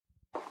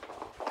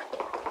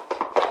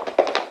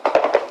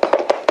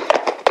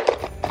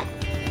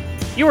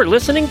You are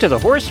listening to the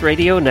Horse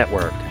Radio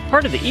Network,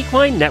 part of the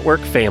Equine Network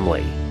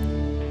family.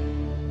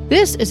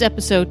 This is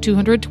episode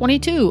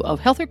 222 of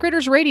Healthy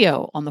Critters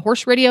Radio on the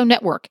Horse Radio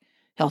Network.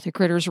 Healthy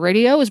Critters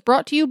Radio is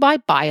brought to you by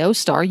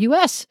BioStar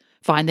US.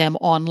 Find them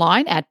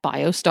online at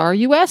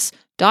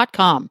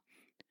biostarus.com.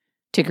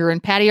 Tigger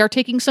and Patty are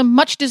taking some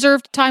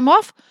much-deserved time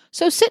off,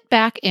 so sit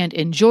back and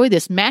enjoy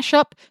this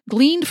mashup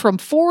gleaned from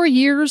 4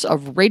 years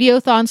of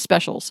Radiothon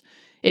specials.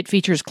 It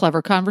features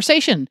clever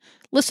conversation,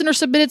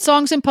 listener-submitted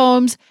songs and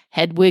poems,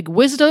 Hedwig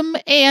wisdom,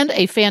 and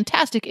a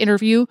fantastic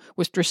interview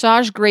with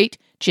dressage great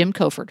Jim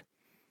Coford.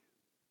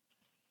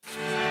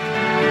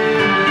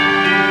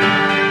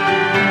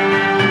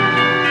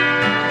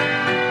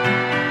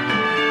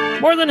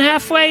 More than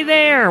halfway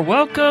there.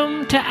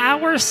 Welcome to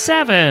Hour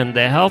 7,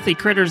 the Healthy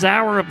Critters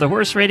Hour of the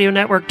Horse Radio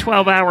Network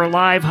 12-hour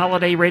live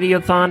holiday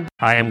radiothon.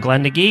 I am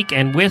Glenn the Geek,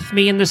 and with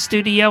me in the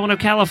studio in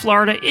Ocala,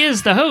 Florida,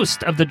 is the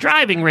host of the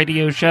driving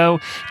radio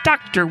show,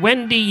 Dr.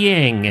 Wendy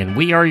Ying, and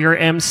we are your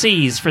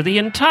MCs for the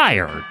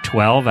entire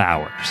 12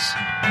 hours.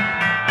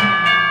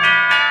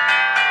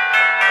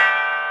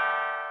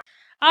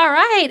 All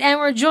right, and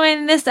we're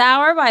joined this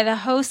hour by the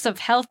host of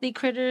Healthy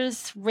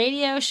Critters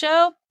Radio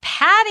show,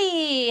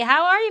 Patty.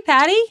 How are you,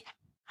 Patty?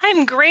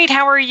 I'm great.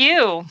 How are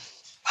you?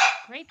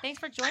 Great. Thanks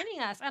for joining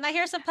us. And I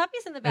hear some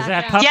puppies in the Is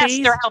background. that puppies?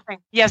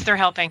 Yes, they're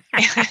helping.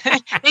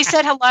 They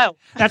said hello.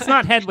 That's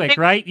not Hedwig,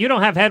 right? You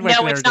don't have Hedwig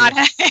No, there, it's not.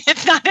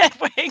 It's not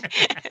Hedwig.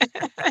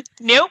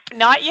 Nope,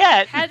 not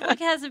yet. Hedwig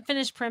hasn't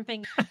finished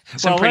primping.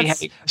 Well,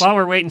 while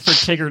we're waiting for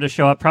Tigger to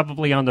show up,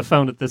 probably on the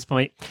phone at this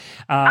point.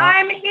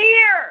 I'm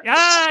here!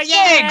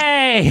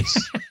 Yay!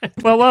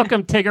 Well,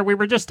 welcome, Tigger. We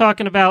were just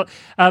talking about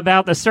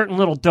the certain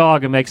little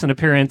dog who makes an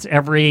appearance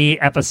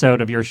every episode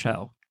of your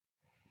show.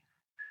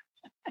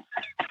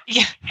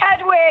 Yeah.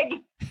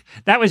 Hedwig!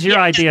 That was your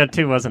idea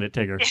too, wasn't it,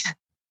 Tigger?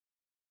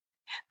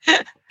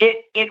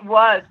 It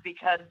was,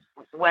 because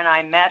when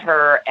I met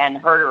her and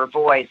heard her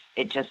voice,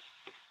 it just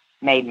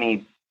made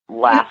me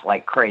laugh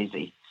like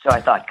crazy. So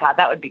I thought, God,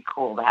 that would be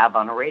cool to have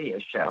on a radio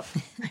show.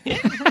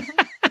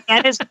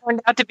 And it's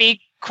turned out to be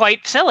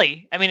quite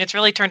silly. I mean, it's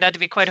really turned out to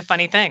be quite a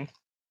funny thing.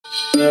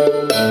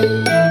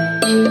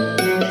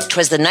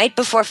 'Twas the night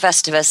before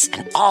Festivus,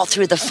 and all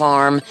through the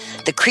farm,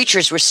 the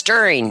creatures were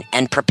stirring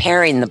and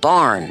preparing the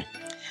barn.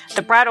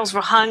 The bridles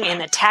were hung in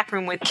the tack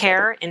room with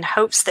care, in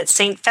hopes that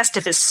St.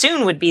 Festivus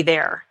soon would be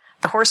there.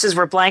 The horses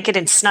were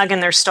blanketed snug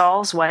in their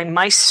stalls, while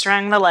mice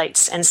strung the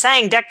lights and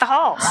sang Deck the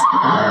Halls.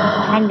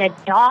 And the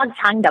dogs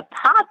hung the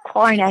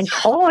popcorn and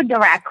told the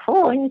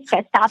raccoons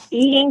to stop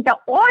eating the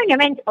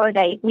ornaments or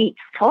they meet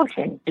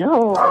frozen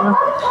doom.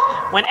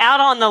 When out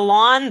on the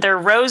lawn there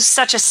rose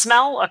such a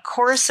smell, a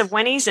chorus of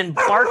whinnies, and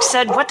Bark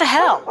said, "What the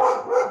hell?"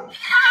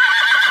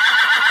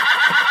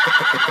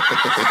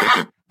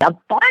 The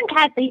barn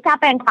cat leaped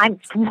up and climbed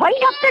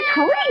straight up the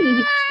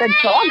tree. The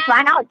dogs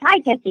ran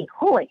outside to see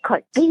who it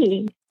could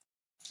be.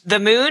 The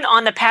moon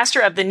on the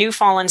pasture of the new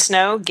fallen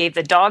snow gave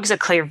the dogs a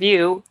clear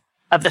view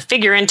of the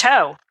figure in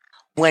tow.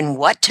 When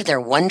what to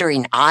their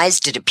wondering eyes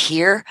did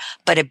appear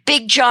but a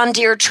big John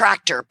Deere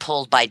tractor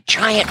pulled by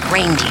giant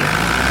reindeer.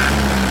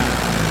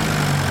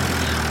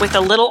 With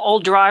a little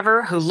old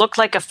driver who looked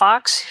like a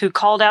fox, who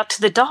called out to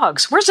the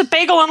dogs, "Where's a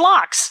bagel and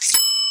lox?"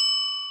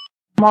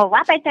 More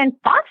rabbits and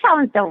fox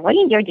sounds the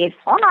reindeer did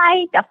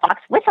fly. The fox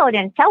whistled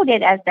and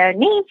shouted as their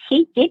names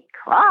he did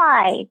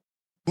cry.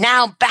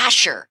 Now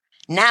Basher,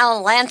 now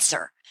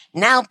Lancer,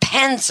 now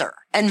Panzer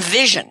and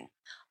Vision.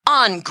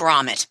 On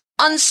Grommet,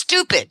 on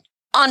Stupid,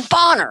 on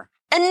Bonner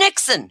and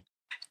Nixon.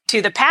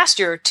 To the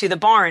pasture, to the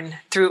barn,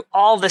 through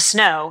all the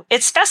snow,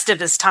 it's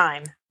Festivus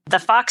time. The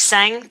fox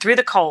sang through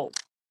the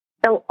cold.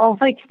 So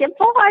over to the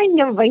barn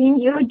the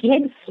reindeer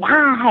did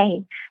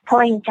fly,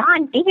 pulling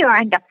John Deere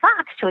and the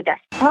fox to the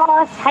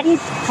straw-studded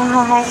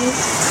sky.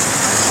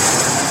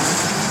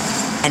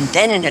 And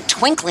then in a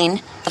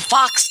twinkling, the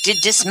fox did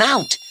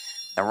dismount.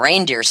 The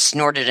reindeer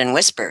snorted and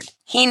whispered,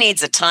 "He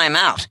needs a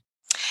timeout."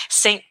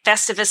 St.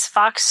 Festivus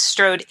Fox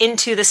strode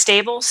into the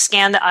stable,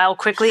 scanned the aisle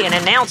quickly, and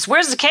announced,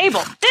 "Where's the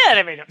cable?"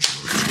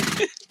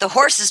 The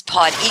horses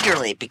pawed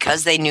eagerly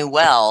because they knew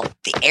well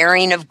the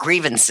airing of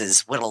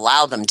grievances would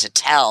allow them to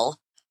tell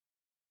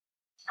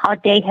how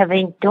they have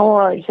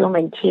endured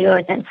human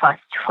tears and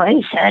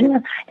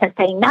frustration, to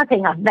say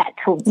nothing of vets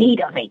who need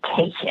a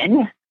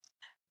vacation.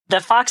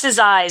 The fox's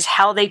eyes,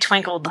 how they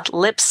twinkled,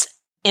 lips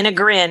in a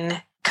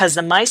grin, 'cause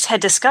the mice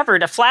had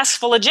discovered a flask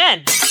full of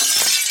gin.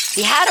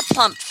 He had a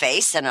plump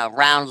face and a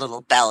round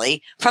little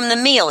belly from the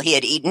meal he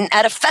had eaten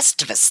at a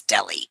Festivus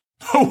deli.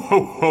 Ho,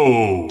 ho,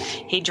 ho!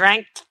 He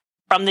drank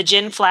from the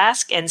gin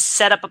flask and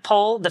set up a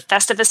pole. The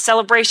Festivus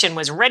celebration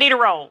was ready to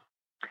roll.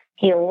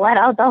 He let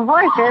out the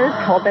horses,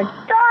 told the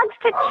dogs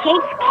to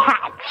chase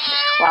cats,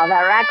 while the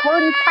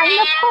raccoons climbed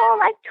the pole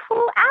like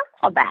true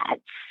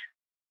acrobats.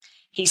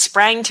 He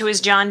sprang to his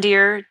John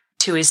Deere,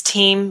 to his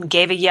team,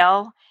 gave a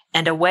yell,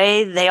 and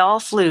away they all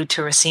flew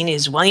to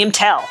Rossini's William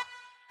Tell.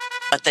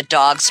 But the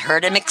dogs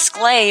heard him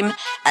exclaim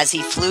as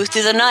he flew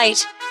through the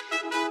night,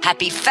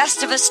 "Happy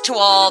Festivus to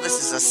all,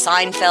 this is a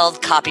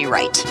Seinfeld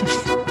copyright."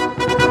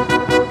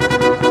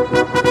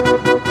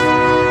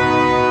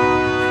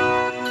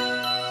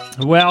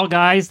 Well,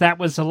 guys, that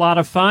was a lot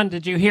of fun.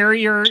 Did you hear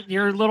your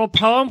little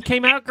poem?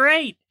 Came out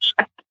great.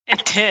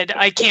 It did.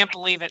 I can't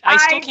believe it. I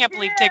still can't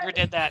believe Tigger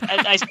did that.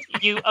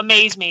 You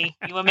amaze me.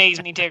 You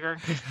amaze me, Tigger.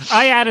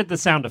 I added the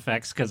sound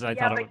effects because I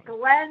thought it but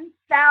Glenn's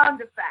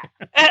sound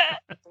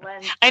effect.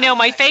 I know,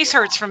 my face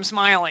hurts from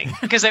smiling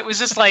because it was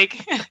just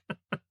like,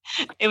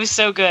 it was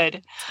so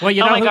good. Well,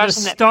 you Oh know my who gosh,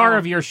 the and that star poem.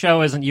 of your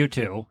show isn't you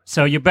two,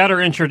 so you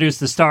better introduce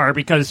the star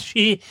because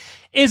she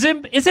is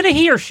it a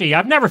he or she?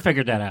 I've never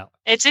figured that out.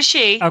 It's a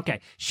she.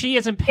 Okay, she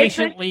is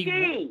impatiently.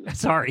 she.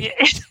 Sorry,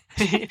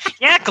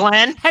 Yeah,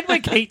 Glenn.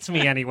 Hedwig hates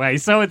me anyway,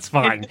 so it's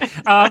fine.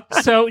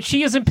 So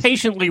she is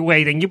impatiently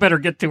waiting. You better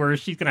get to her.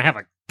 She's going to have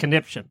a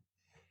conniption.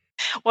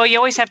 Well, you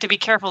always have to be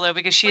careful, though,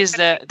 because she is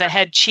the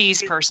head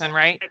cheese person,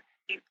 right?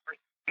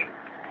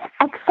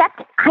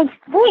 Except I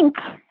think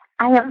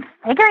I am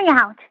figuring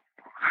out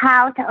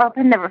how to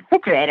open the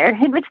refrigerator,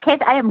 in which case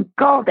I am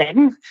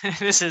golden.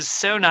 This is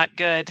so not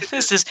good.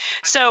 This is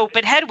so,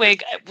 but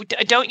Hedwig,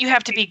 don't you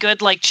have to be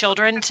good like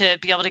children to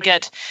be able to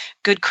get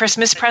good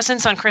Christmas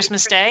presents on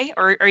Christmas Day?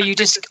 Or are you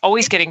just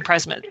always getting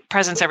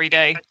presents every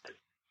day?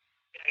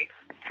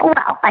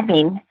 Well, I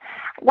mean,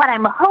 what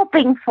I'm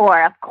hoping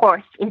for, of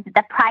course, is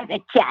the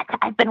private jet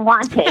I've been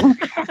wanting.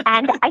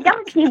 And I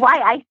don't see why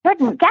I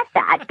shouldn't get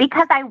that,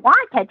 because I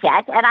want a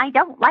jet and I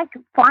don't like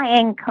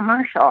flying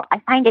commercial. I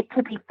find it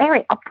to be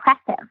very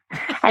oppressive.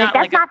 And it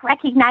does not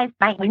recognize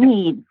my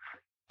needs.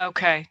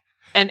 Okay.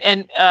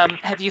 And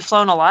have you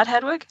flown a lot,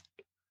 Hedwig?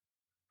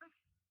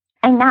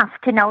 Enough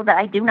to know that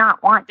I do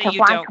not want to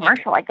fly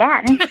commercial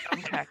again.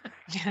 Okay.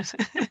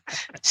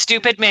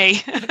 Stupid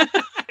me.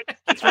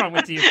 What's wrong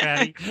with you,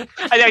 Patty?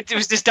 It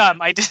was just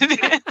dumb. I didn't.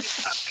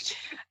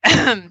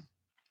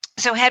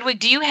 So, Hedwig,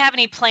 do you have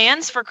any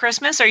plans for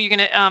Christmas? Are you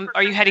gonna?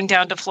 Are you heading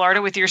down to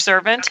Florida with your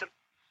servant?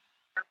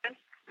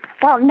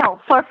 Well, no.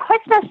 For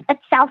Christmas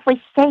itself,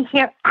 we stay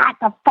here at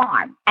the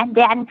farm, and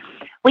then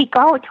we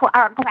go to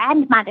our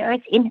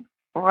grandmother's in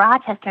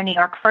Rochester, New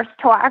York. First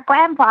to our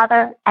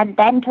grandfather, and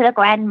then to the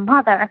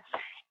grandmother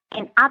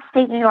in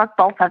upstate New York.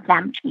 Both of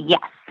them,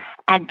 yes.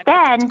 And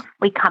then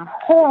we come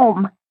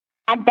home,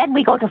 and then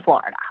we go to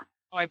Florida.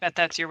 Oh, I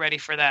bet you're ready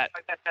for that.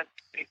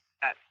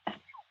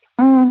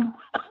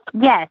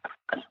 Yes.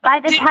 By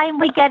the time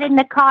we get in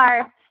the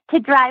car to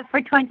drive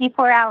for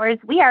 24 hours,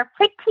 we are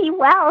pretty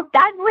well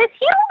done with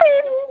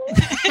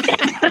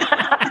humans.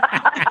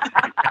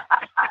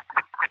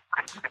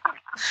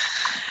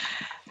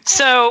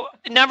 So,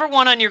 number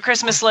one on your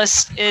Christmas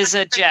list is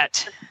a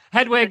jet.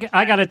 Hedwig,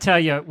 I got to tell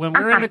you, when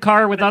we're in the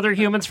car with other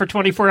humans for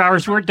 24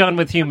 hours, we're done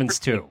with humans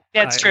too.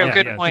 That's true. Yeah,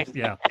 Good yeah, point.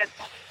 Yeah.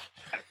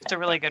 It's a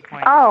really good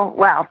point. Oh,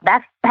 well,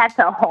 that's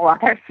a whole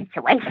other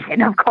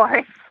situation, of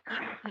course.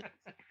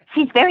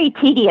 She's very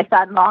tedious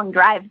on long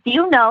drives. Do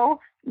you know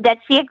that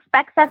she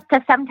expects us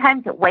to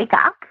sometimes wake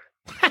up?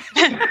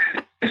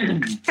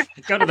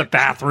 Go to the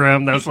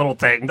bathroom, those little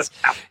things.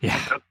 Yeah.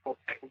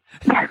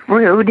 That's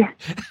rude.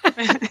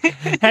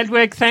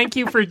 Hedwig, thank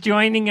you for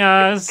joining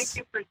us.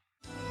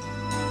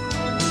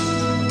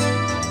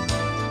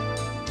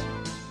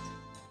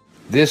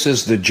 This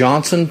is the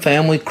Johnson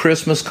Family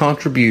Christmas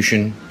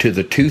contribution to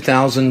the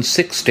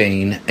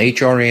 2016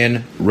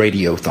 HRN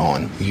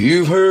Radiothon.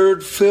 You've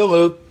heard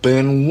Philip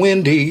and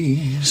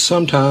Wendy,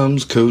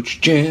 sometimes Coach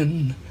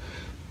Jen,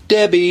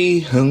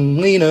 Debbie,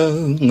 Helena,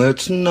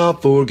 let's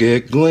not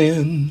forget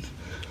Glenn.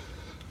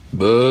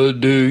 But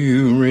do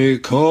you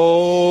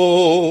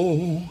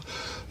recall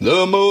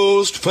the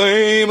most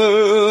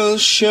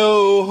famous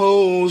show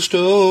host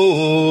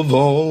of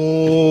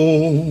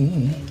all?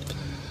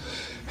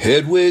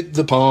 Hedwig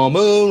the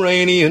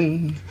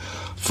Pomeranian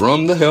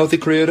from the Healthy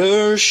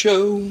Critters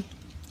Show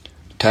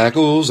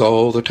tackles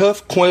all the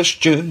tough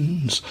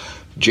questions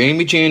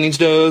Jamie Jennings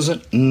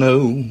doesn't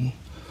know.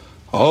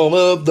 All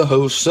of the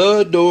hosts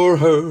adore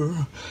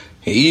her,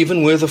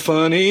 even with a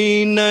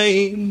funny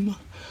name.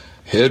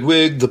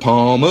 Hedwig the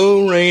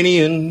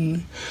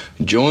Pomeranian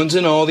joins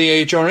in all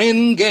the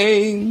HRN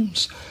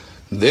games.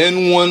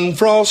 Then one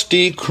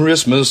frosty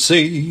Christmas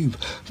Eve,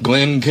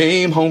 Glenn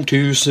came home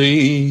to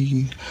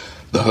see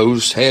the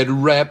host had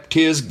wrapped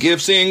his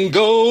gifts in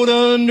gold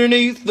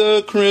underneath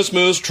the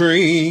Christmas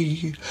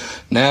tree.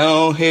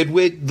 Now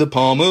Hedwig the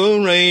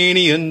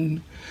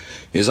Pomeranian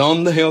is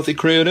on the Healthy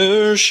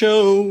Critters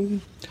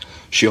Show.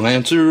 She'll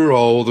answer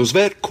all those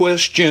vet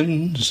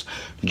questions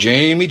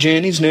Jamie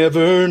Jennings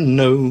never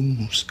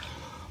knows.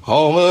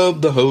 All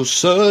of the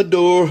hosts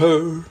adore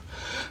her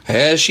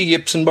as she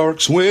yips and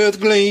barks with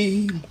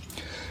glee.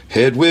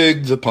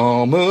 Hedwig the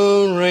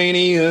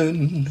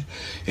Pomeranian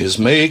is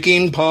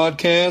making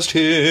podcast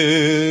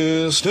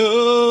history.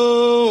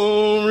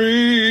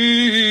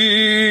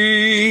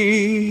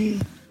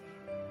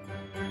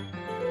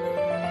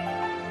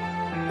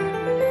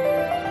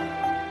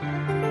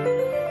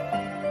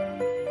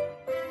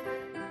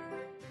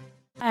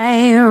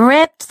 I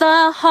ripped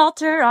the halter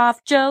halter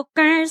off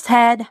Joker's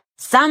head.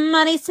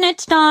 Somebody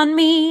snitched on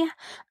me.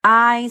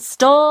 I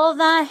stole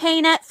the hay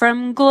net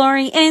from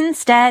Glory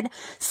instead.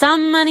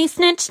 Somebody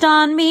snitched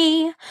on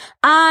me.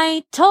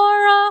 I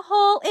tore a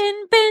hole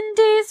in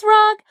Bindy's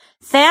rug.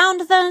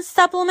 Found the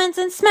supplements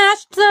and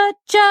smashed the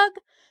jug.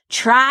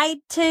 Tried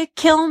to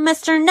kill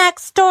Mr.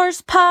 Next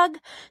Door's pug.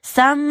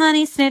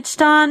 Somebody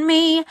snitched on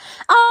me.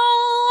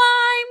 Oh,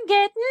 I'm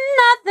getting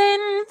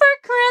nothing for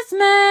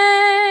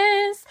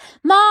Christmas.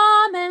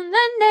 Mom and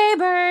the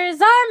neighbors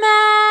are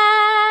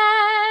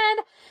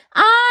mad.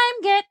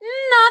 I'm getting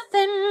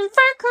nothing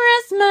for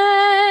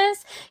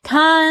Christmas,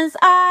 'cause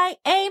I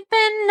ain't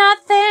been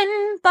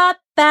nothing but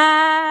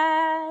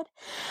bad.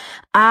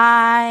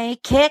 I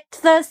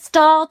kicked the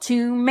stall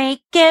to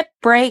make it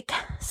break.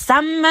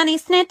 Somebody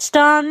snitched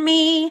on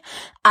me.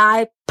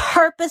 I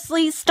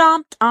purposely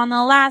stomped on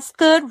the last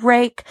good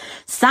rake.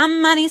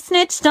 Somebody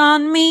snitched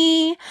on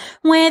me.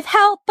 With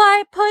help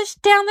I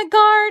pushed down the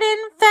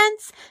garden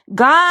fence.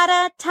 Got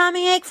a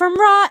tummy ache from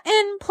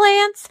rotten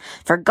plants.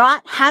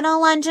 Forgot how to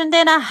lunge and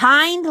did a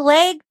hind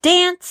leg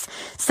dance.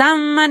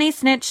 Somebody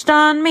snitched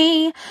on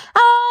me.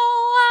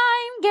 Oh,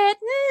 I'm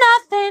getting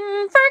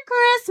nothing for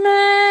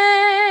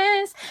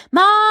Christmas.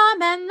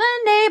 Mom and the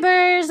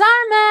neighbors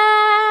are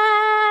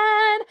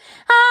mad.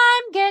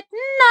 I'm getting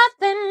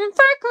nothing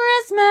for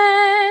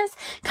Christmas,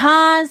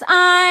 'cause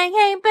I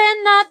ain't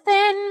been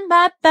nothing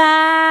but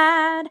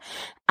bad.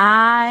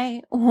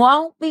 I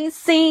won't be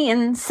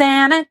seeing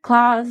Santa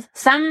Claus.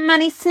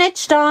 Somebody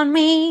snitched on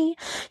me.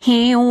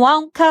 He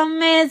won't come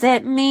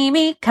visit me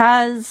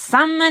because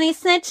somebody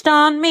snitched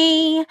on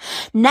me.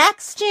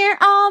 Next year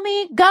I'll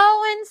be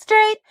going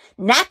straight.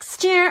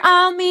 Next year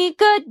I'll be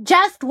good.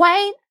 Just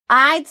wait.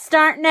 I'd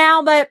start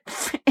now, but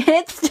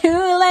it's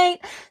too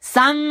late.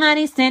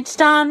 Somebody snitched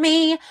on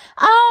me.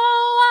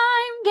 Oh,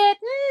 I'm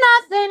getting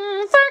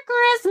nothing for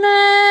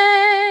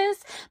Christmas.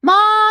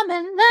 Mom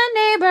and the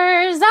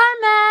neighbors are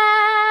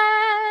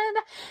mad.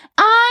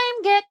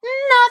 I'm getting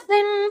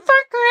nothing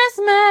for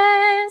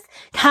Christmas,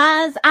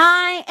 'cause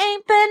I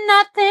ain't been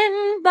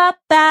nothing but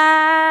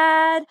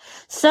bad.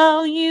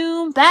 So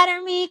you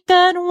better be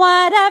good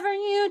whatever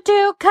you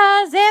do,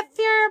 'cause if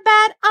you're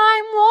bad,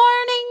 I'm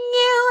warning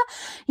you,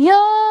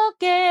 you'll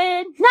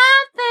get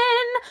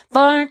nothing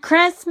for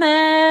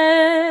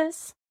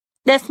Christmas.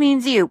 This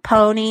means you,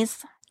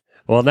 ponies.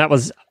 Well, that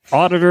was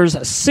auditors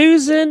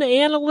Susan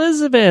and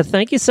Elizabeth.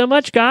 Thank you so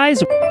much,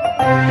 guys.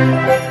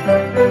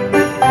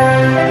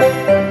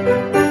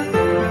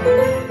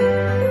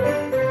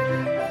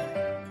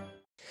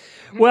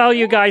 Well,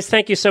 you guys,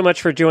 thank you so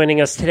much for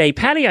joining us today.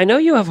 Patty, I know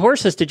you have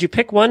horses. Did you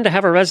pick one to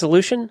have a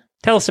resolution?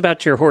 Tell us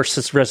about your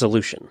horse's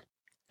resolution.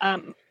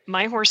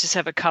 My horses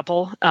have a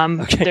couple.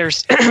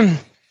 There's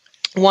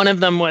one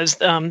of them was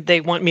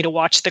they want me to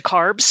watch the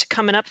carbs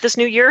coming up this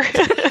new year.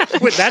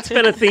 That's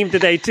been a theme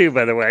today, too,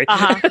 by the way.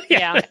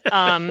 Yeah.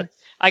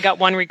 I got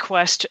one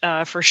request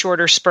for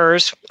shorter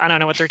spurs. I don't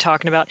know what they're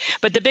talking about.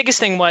 But the biggest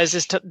thing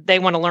they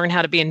want to learn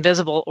how to be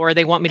invisible, or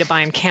they want me to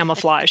buy them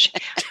camouflage.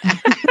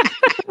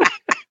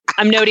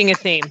 I'm noting a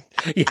theme.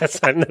 Yes,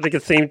 I'm noting a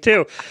theme,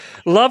 too.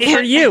 Love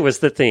for you is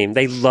the theme.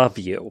 They love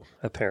you,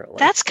 apparently.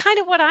 That's kind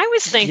of what I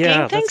was thinking.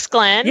 Yeah, thanks,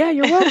 Glenn. Yeah,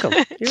 you're welcome.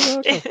 You're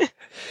welcome.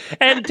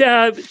 And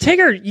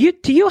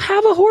Tigger, do you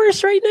have a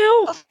horse right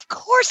now? Of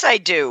course I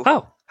do.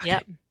 Oh,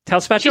 yeah. Tell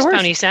us about your horse.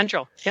 Pony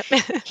Central. Yep.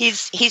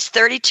 He's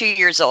 32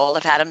 years old.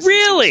 I've had him since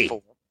really? he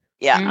was 4.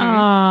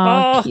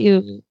 Yeah. Oh,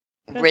 cute.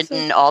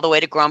 Ridden all the way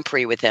to Grand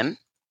Prix with him.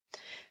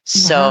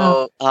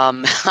 So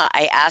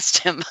I asked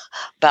him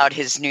about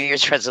his New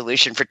Year's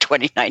resolution for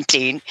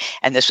 2019,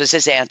 and this was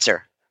his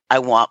answer. I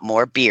want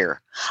more beer.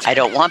 I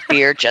don't want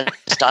beer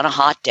just on a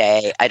hot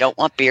day. I don't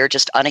want beer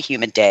just on a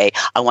humid day.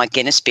 I want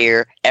Guinness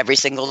beer every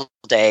single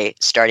day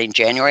starting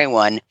January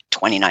 1,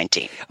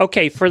 2019.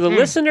 Okay, for the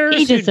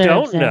listeners who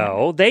don't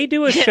know, they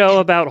do a show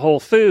about Whole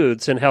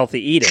Foods and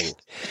healthy eating.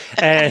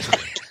 And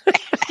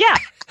yeah.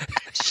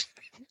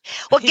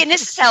 Well,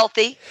 Guinness is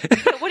healthy.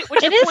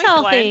 It is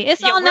healthy. Glenn?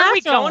 It's all where natural. Where are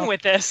we going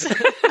with this?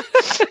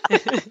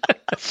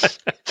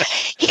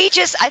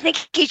 I think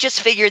he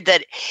just figured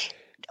that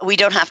we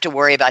don't have to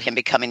worry about him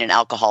becoming an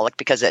alcoholic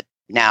because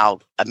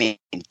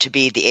to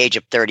be the age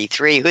of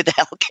 33, who the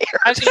hell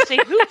cares? I was going to say,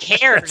 who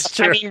cares?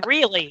 I mean,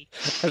 really.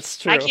 That's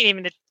true. I can't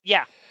even,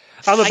 yeah.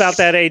 I'm about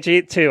that age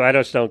too. I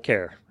just don't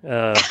care.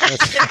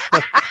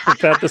 That's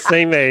about the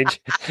same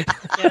age.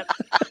 Yep.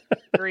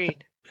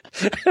 Agreed.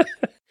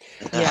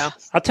 Yeah.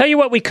 I'll tell you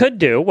what we could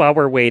do while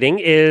we're waiting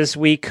is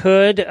we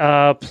could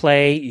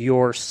play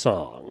your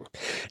song.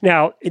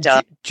 Now,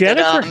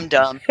 Jennifer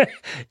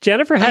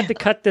had to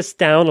cut this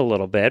down a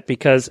little bit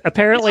because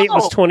apparently it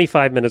was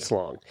 25 minutes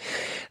long.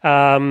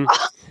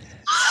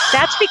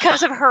 That's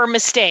because of her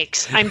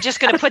mistakes. I'm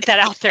just going to put that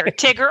out there.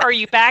 Tigger, are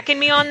you backing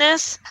me on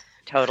this?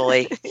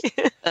 Totally.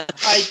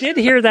 I did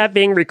hear that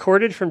being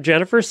recorded from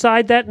Jennifer's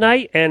side that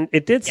night, and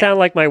it did sound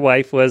like my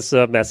wife was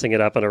messing it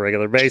up on a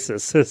regular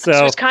basis. So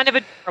it's kind of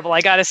adorable,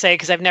 I got to say,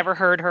 because I've never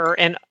heard her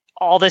in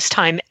all this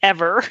time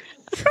ever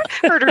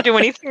heard her do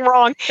anything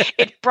wrong.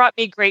 It brought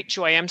me great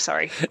joy. I'm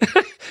sorry.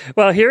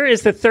 Well, here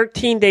is the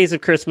 13 Days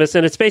of Christmas,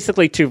 and it's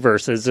basically 2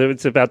 verses.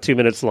 It's about 2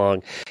 minutes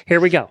long. Here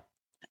we go.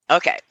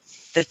 Okay.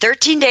 The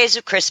 13 Days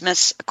of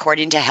Christmas,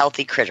 according to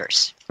Healthy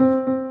Critters.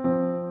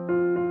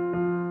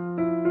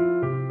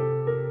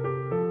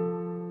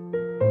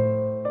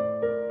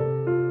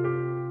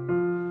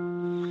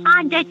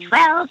 On the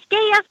 12th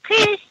day of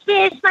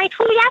Christmas, my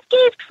true love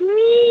gave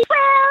me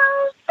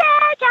 12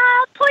 bad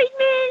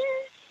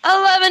appointments.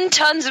 11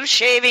 tons of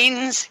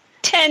shavings.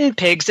 10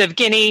 pigs of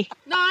Guinea.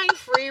 9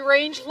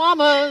 free-range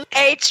llamas.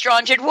 8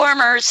 stringent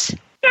warmers. 7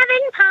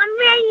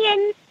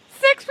 Pomeranians.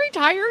 6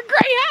 retired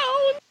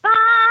greyhounds. 5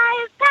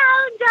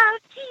 pounds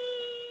of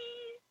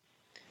cheese.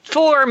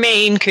 4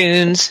 Maine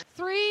Coons.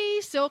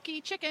 3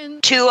 silky chickens.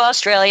 2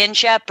 Australian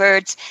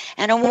shepherds.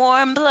 And a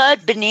warm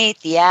blood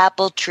beneath the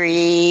apple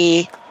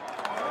tree.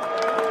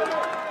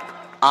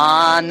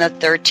 On the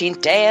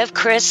 13th day of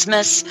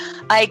Christmas,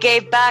 I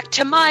gave back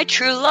to my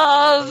true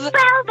love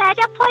 12 bad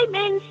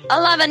appointments.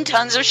 11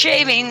 tons of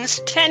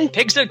shavings. 10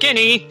 pigs of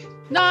Guinea.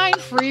 9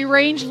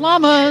 free-range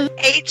llamas.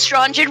 8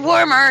 stringent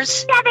warmers.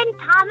 7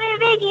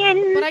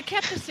 Pomeranians. But I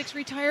kept the 6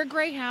 retired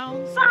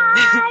greyhounds.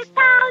 5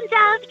 pounds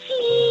of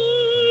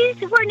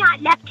cheese. We're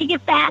not left to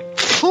give back.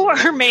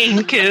 4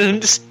 Maine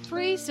Coons.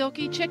 3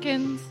 silky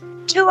chickens.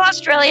 2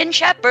 Australian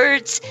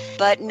shepherds,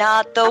 but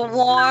not the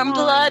warm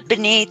blood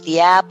beneath the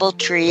apple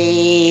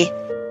tree.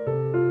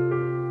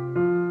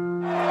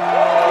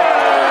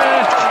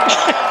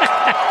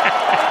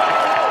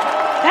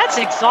 That's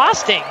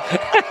exhausting.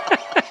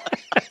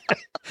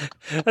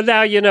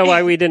 Now you know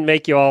why we didn't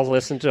make you all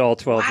listen to all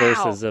 12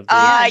 verses of the...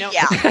 I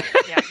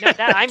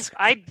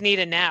need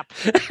a nap.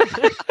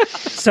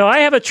 So I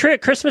have a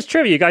Christmas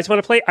trivia. You guys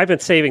want to play? I've been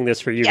saving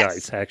this for you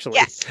guys, actually.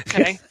 Yes.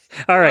 Okay.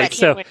 All right.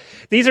 So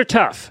these are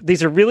tough.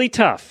 These are really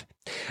tough.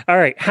 All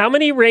right. How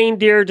many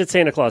reindeer did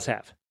Santa Claus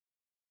have?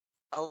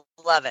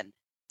 11.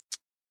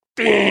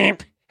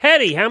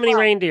 Hetty, how many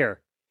reindeer?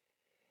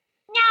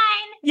 9.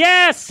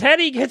 Yes,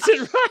 Hetty gets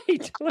it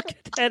right. Look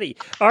at Hetty.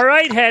 All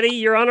right, Hetty,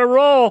 you're on a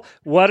roll.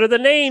 What are the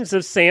names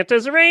of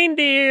Santa's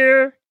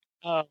reindeer?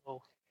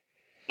 Oh.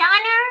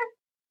 Donner,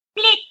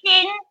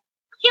 Blitzen,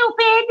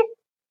 Cupid,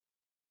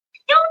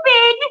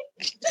 Stupid.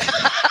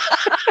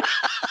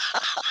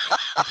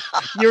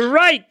 You're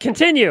right.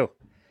 Continue.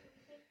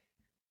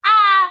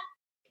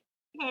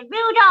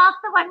 Rudolph,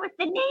 the one with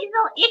the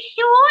nasal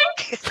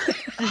issues.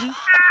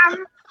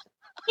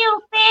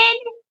 Cupid,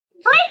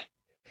 Blitz.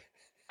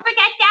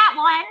 Forget that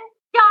one.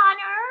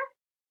 Donner.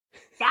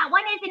 That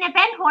one is an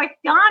event horse,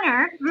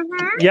 Donner.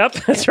 Mm-hmm. Yep,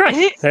 that's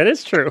right. That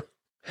is true.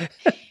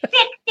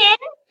 Vixen,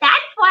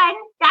 that's one.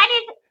 That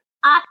is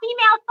a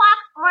female fox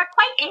or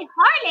quite a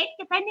harlot,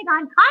 depending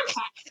on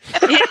context.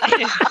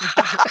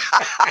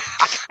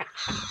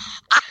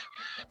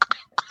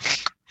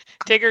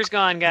 Tigger's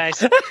gone, guys.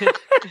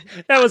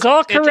 That was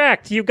all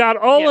correct. You got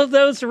all of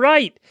those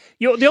right.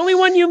 The only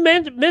one you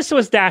missed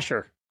was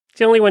Dasher. It's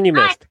the only one you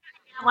missed.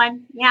 That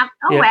one. Yeah.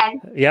 Oh, yep. well.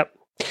 Yep.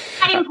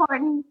 Not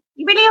important.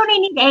 You really only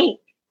need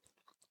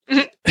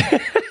 8.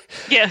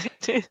 Yeah.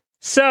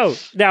 So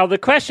now the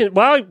question,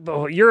 well,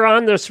 you're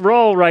on this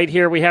roll right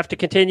here. We have to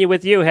continue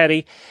with you,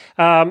 Hetty.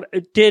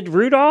 Did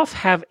Rudolph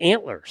have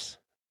antlers?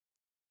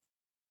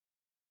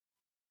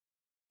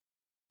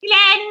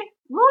 Glenn,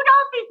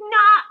 Rudolph is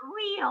not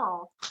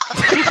real.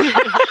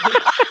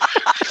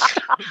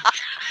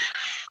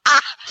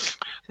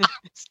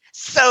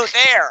 So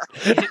there.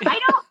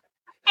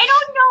 I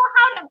don't know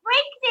how to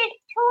break this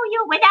to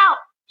you without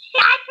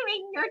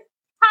shattering your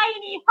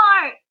tiny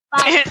heart.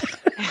 But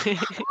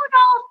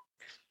Rudolph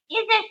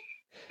is a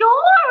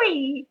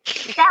story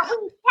that we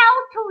tell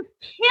to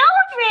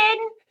children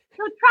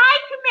to try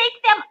to make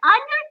them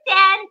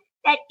understand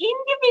that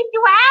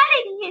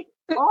individuality is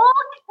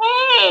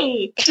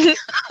okay.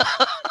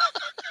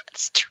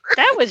 It's true.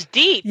 That was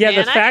deep. Yeah,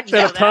 man. the fact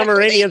that a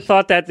Pomeranian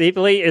thought that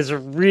deeply is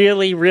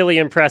really, really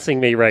impressing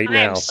me right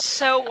now. I'm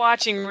so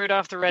watching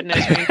Rudolph the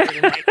Red-Nosed Reindeer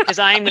tonight because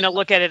I'm going to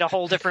look at it a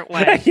whole different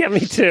way. Yeah,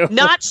 me too.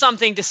 Not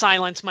something to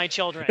silence my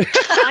children.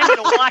 I'm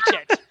going to watch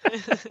it.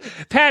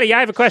 Patty, I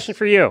have a question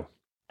for you.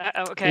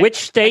 Okay. Which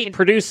state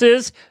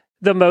produces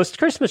the most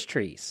Christmas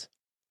trees?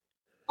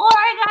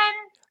 Oregon.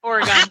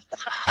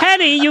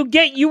 Patty,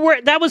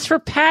 that was for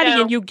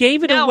Patty, and you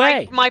gave it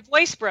away. My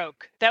voice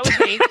broke. That was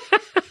me.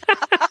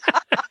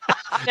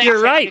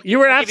 You're right. You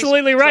were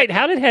absolutely right.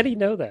 How did Hetty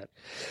know that?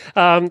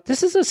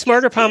 This is a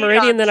smarter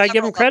Pomeranian than I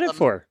give him credit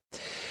for.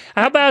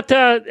 How about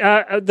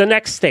the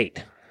next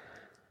state?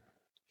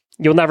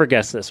 You'll never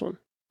guess this one.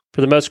 For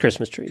the most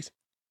Christmas trees.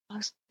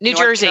 New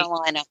Jersey. North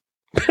Carolina.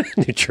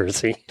 New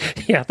Jersey.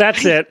 Yeah,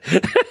 that's it.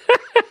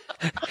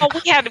 Oh,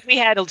 we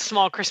had a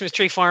small Christmas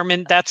tree farm,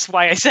 and that's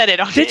why I said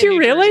it. Did you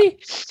really?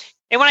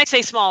 And when I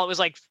say small, it was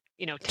like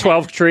 10.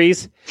 12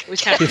 trees. It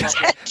was kind of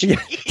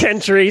 10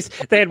 trees.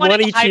 They had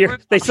one each year.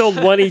 They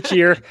sold one each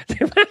year.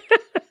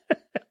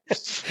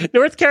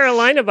 North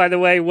Carolina, by the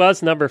way,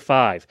 was number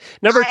 5.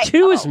 Number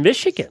 2 is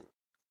Michigan,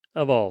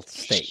 of all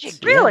states.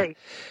 Really? Yeah.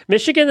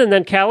 Michigan, and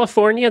then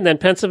California, and then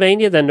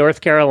Pennsylvania, then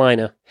North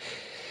Carolina.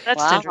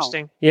 That's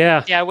interesting.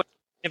 Yeah. Yeah.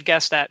 have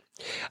guessed that.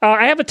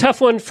 I have a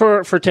tough one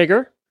for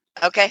Tigger.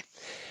 Okay.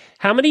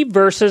 How many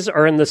verses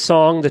are in the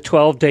song "The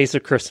 12 Days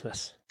of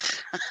Christmas"?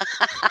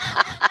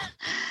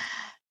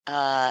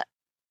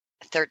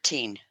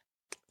 13.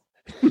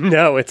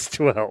 No, it's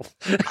 12.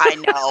 I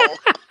know.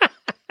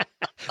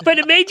 But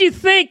it made you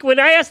think when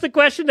I asked the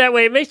question that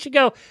way. It makes you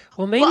go,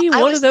 well, maybe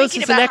one of those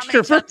is an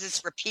extra verse.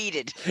 It's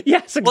repeated.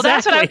 Yes, exactly. Well,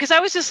 that's what because I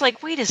was just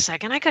like, wait a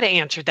second, I could have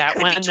answered that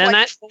one, and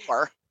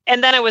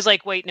then I was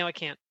like, wait, no, I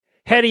can't.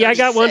 Hetty, I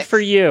got one for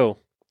you.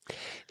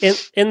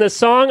 In the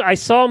song, I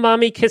Saw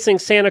Mommy Kissing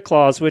Santa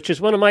Claus, which is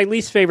one of my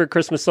least favorite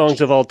Christmas songs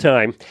of all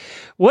time.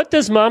 What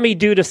does Mommy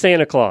do to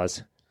Santa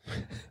Claus?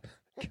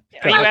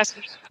 Are you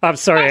asking? I'm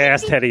sorry, I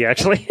asked Hetty,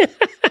 actually. Let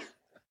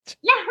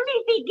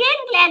me begin,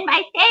 Glenn,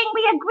 by saying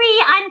we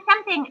agree on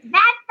something.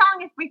 That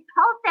song is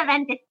repulsive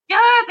and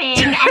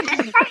disturbing and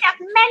the site of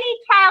many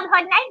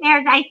childhood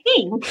nightmares, I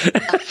think.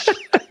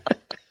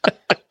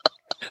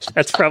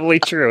 That's probably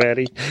true,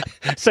 Hetty.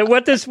 So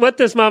what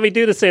does Mommy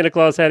do to Santa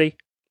Claus, Hetty?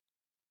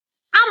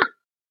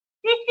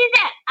 This is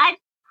a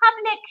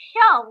public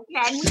show,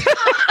 Glenn.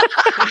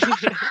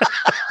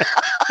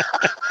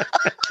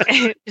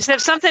 Does it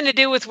have something to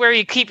do with where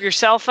you keep your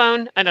cell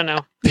phone? I don't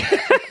know.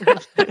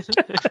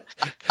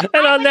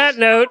 And on that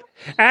note,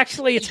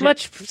 actually, it's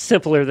much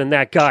simpler than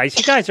that, guys.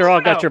 You guys are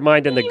all got your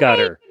mind in the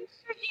gutter.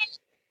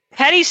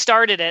 Hetty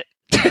started it.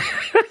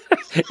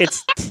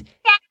 It's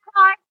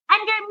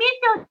under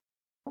mistletoe.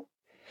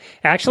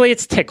 Actually, it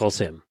tickles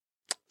him.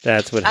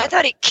 That's what I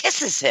thought he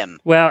kisses him.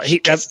 Well, he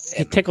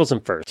tickles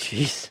him first.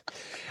 Jeez.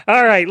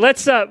 All right,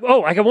 let's. I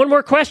got one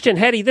more question,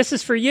 Hetty. This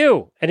is for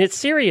you, and it's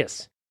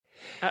serious.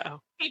 Uh-oh.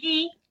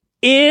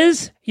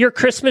 Is your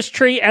Christmas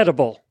tree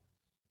edible?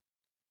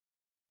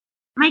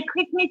 My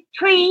Christmas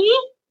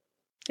tree?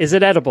 Is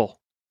it edible?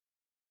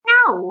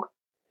 No.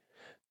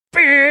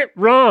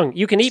 Wrong.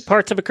 You can eat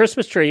parts of a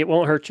Christmas tree. It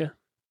won't hurt you.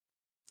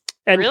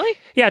 And really?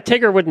 Yeah,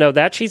 Tigger would know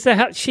that.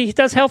 She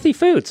does healthy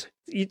foods.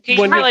 You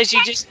realize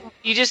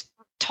you just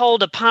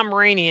told a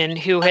Pomeranian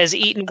who has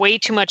eaten way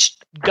too much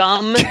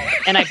gum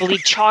and I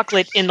believe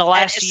chocolate in the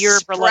last year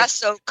for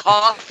espresso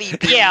coffee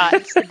beans. Yeah,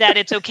 that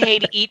it's okay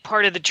to eat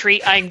part of the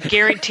treat. I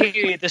guarantee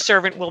you the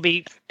servant will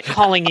be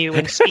calling you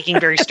and speaking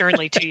very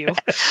sternly to you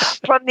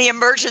from the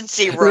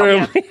emergency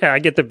room. Yeah, I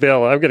get the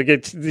bill.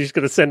 He's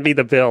going to send me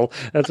the bill.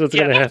 That's what's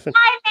going to happen.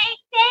 I may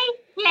say,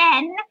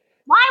 Glenn,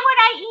 why would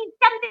I eat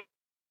something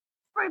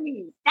for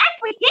me? That's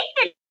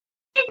ridiculous.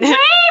 It's way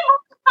more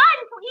fun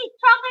to eat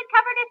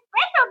chocolate-covered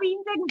espresso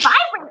beans and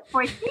vibrant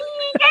for 3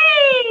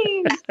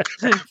 days.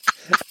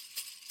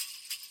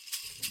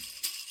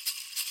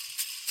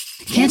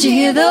 Can't you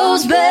hear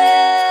those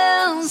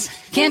bells?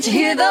 Can't you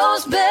hear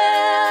those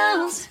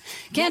bells?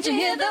 Can't you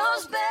hear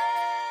those bells?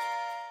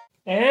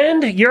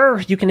 And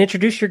you can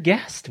introduce your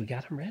guest. We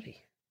got him ready.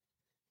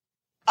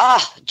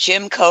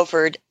 Jim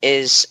Coford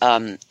is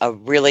a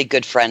really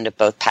good friend of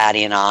both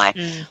Patty and I.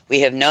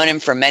 We have known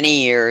him for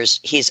many years.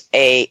 He's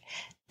a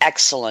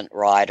excellent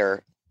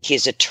writer.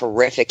 He's a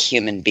terrific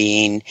human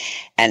being.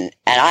 And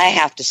I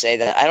have to say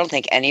that I don't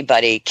think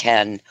anybody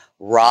can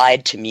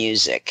ride to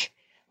music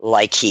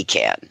like he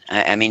can.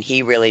 I mean,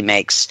 he really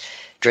makes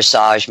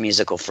dressage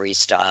musical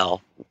freestyle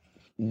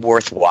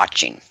worth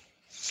watching.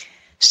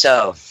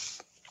 So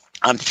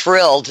I'm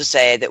thrilled to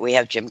say that we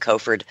have Jim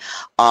Coford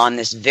on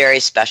this very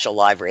special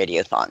live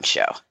radiothon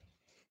show.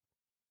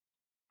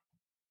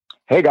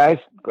 Hey, guys.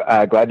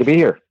 Glad to be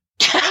here.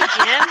 Hey,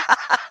 Jim.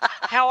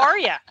 How are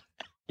you?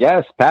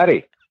 Yes,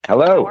 Patty.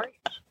 Hello.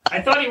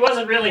 I thought he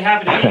wasn't really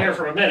happy to be here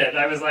for a minute.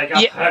 I was like,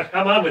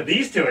 I'm on with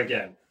these two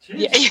again.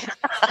 Yeah.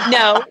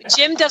 No,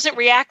 Jim doesn't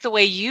react the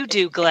way you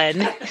do,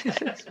 Glenn.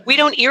 We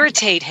don't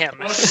irritate him.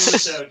 Welcome to the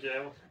show,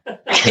 Jim.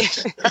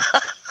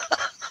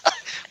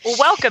 Well,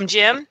 welcome,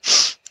 Jim.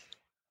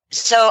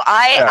 So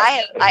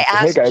I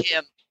asked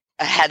Jim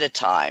ahead of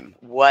time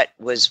what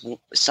was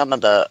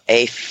something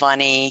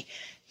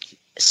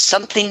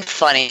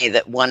funny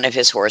that one of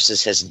his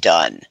horses has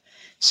done.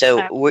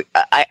 So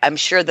I'm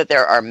sure that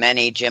there are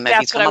many. Jim,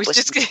 have you come up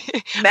with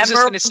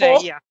memorable?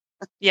 Say,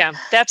 yeah.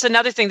 That's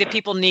another thing that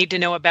people need to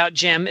know about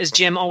Jim is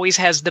Jim always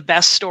has the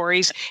best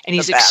stories, and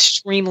he's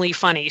extremely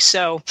funny.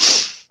 So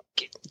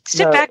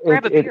sit back,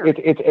 grab a beer.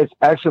 It's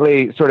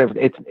actually sort of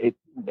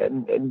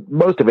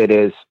most of it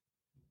is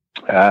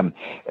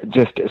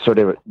just sort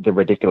of the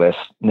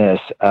ridiculousness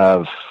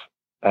of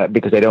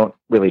because I don't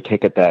really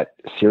take it that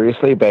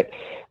seriously, but.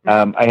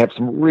 I have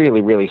some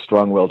really, really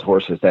strong-willed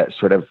horses that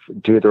sort of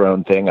do their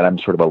own thing, and I'm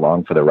sort of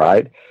along for the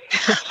ride.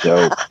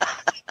 So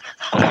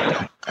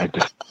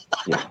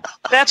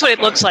That's what it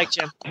looks like,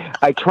 Jim.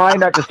 I try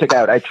not to stick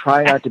out. I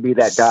try not to be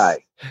that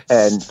guy.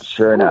 And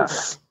sure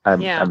enough, I'm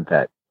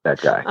that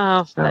guy.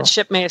 Oh, so. That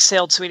ship may have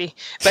sailed, sweetie.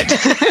 But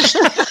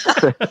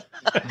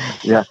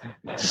yeah.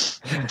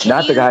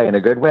 Not the guy in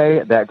a good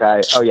way. That guy,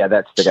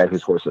 that's the guy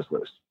whose horse is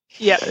loose.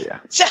 Yeah.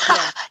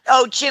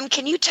 Oh, Jim,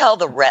 can you tell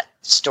the Rhett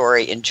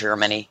story in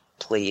Germany,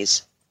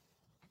 please?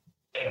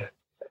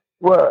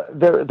 Well,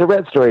 the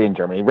Rhett story in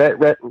Germany.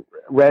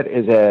 Rhett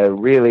is a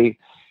really,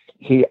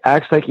 he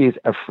acts like he's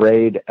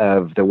afraid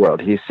of the world.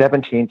 He's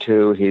 17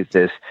 too. He's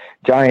this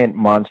giant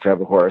monster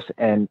of a horse.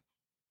 And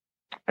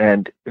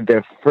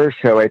the first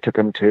show I took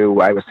him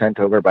to, I was sent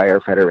over by our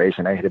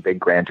federation. I had a big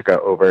grant to go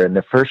over. And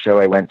the first show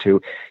I went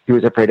to, he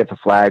was afraid of the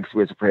flags. He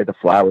was afraid of the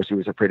flowers. He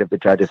was afraid of the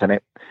judges. And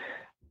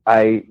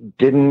I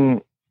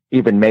didn't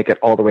even make it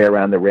all the way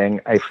around the ring.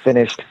 I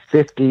finished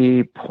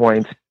 50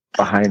 points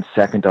behind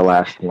second to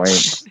last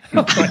point,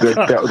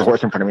 the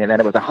horse in front of me. And then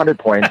it was 100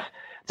 points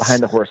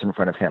behind the horse in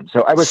front of him.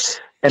 So I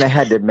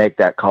had to make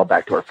that call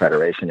back to our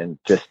federation and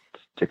just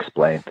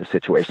explain the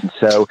situation.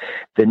 So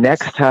the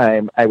next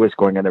time I was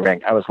going in the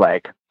ring, I was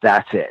like,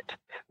 that's it.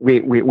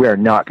 We are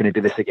not going to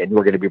do this again.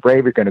 We're going to be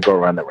brave. We're going to go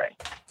around the ring.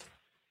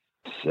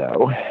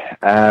 So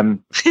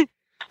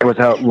it was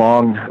a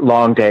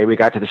long day. We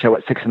got to the show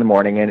at 6 a.m.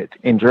 and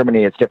in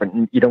Germany, it's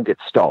different. You don't get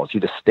stalls. You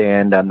just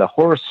stand on the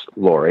horse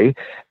lorry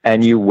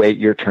and you wait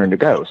your turn to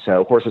go.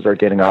 So horses are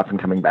getting off and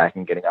coming back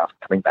and getting off and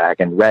coming back.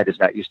 And Red is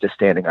not used to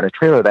standing on a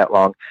trailer that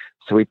long.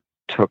 So we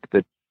took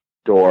the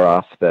door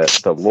off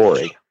the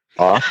lorry.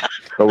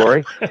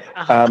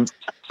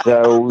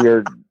 So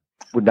we're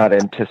not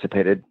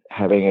anticipated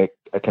having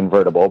a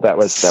convertible. That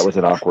was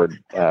an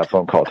awkward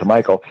phone call to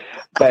Michael,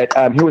 but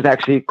he was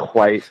actually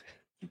quite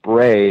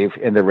brave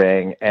in the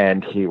ring,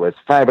 and he was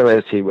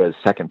fabulous. He was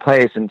second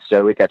place, and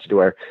so we got to do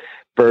our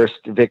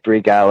first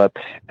victory gallop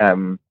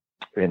in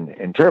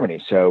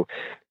Germany. So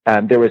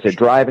there was a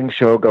driving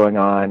show going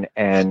on,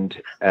 and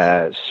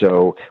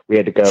so we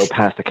had to go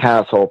past the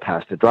castle,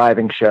 past the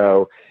driving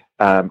show,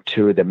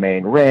 to the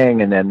main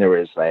ring, and then there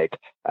was like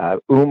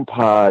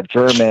Oompa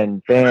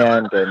German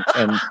band,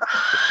 and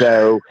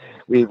so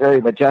we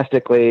very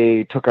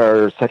majestically took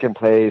our second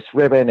place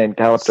ribbon and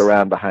galloped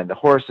around behind the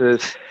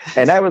horses.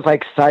 And I was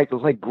like psyched. It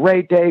was like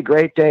great day,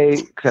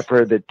 except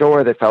for the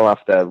door that fell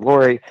off the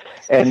lorry.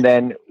 And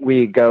then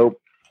we go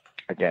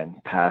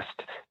again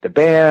past the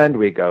band.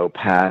 We go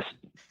past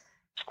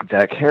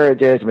the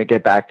carriages, and we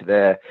get back to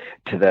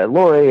the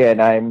lorry, and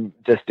I'm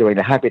just doing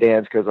a happy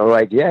dance because I'm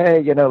like,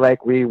 yay,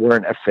 like we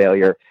weren't a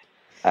failure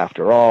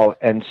after all.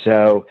 And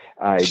so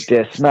I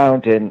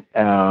dismount, and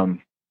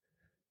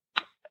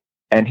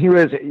he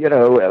was,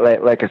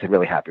 like I said,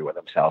 really happy with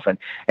himself,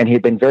 and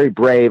he'd been very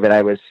brave, and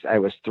I was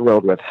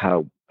thrilled with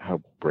how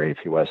brave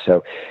he was.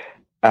 So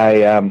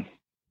I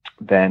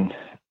then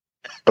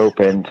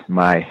opened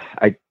my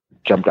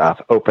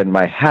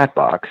hat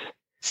box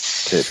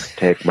to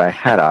take my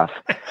hat off,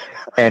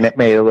 and it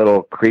made a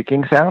little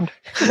creaking sound.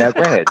 Now,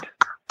 granted,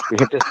 we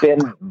have just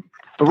been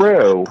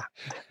through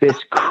this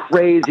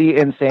crazy,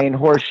 insane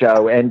horse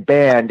show and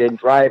band and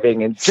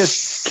driving and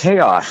just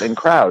chaos and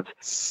crowds.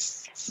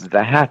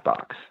 The hat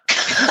box.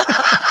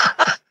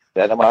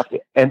 Then I'm off,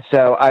 and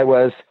so I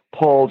was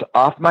pulled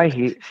off my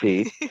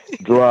seat,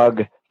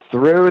 drug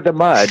through the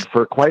mud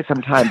for quite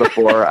some time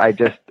before I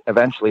just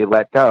eventually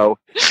let go,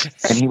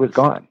 and he was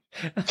gone.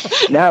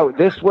 Now,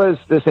 this was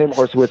the same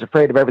horse who was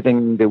afraid of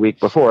everything the week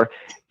before.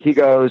 He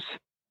goes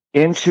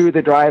into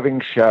the driving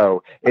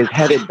show, is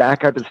headed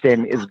back out to the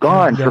stadium, is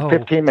gone for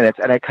 15 minutes,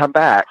 and I come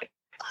back,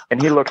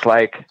 and he looks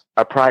like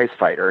a prize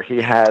fighter.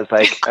 He has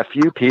like a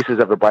few pieces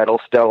of the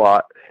bridle still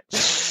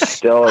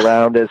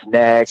around his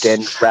neck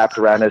and wrapped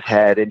around his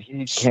head, and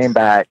he came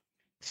back,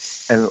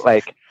 and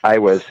like I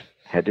was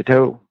head to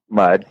toe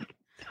mud,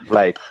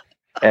 like,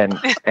 and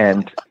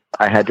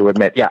I had to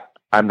admit, yeah,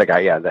 I'm the guy.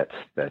 Yeah, that's.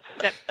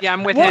 Yeah,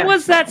 I'm with him. What him.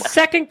 was that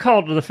second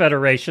call to the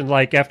Federation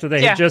like after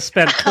they had just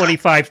spent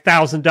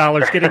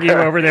 $25,000 getting you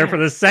over there for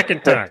the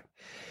second time?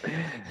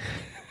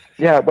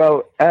 Yeah,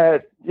 well,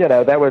 that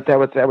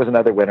was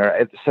another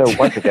winner. So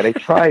once again, I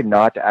try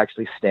not to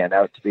actually stand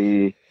out to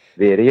be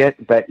the idiot,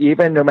 but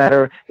even no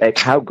matter like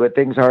how good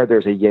things are,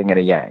 there's a yin and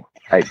a yang.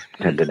 I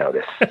tend to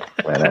notice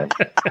when I'm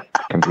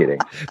competing.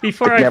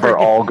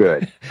 All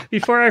good.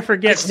 Before I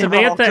forget,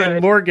 Samantha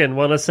and Morgan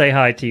want to say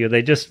hi to you.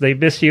 They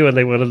miss you and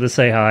they wanted to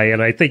say hi,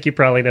 and I think you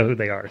probably know who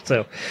they are.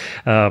 So,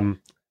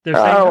 they're saying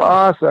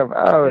awesome!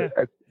 Oh,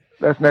 yeah.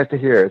 That's nice to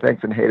hear.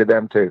 Thanks, and hated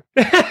them too.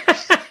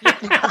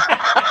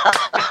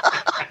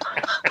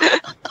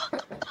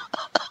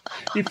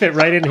 You fit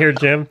right in here,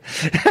 Jim.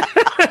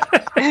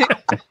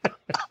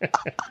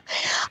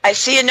 I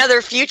see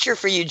another future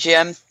for you,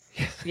 Jim.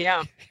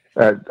 Yeah.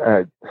 Well,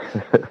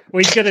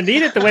 he's going to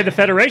need it the way the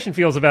Federation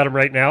feels about him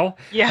right now.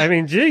 Yeah. I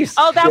mean, geez.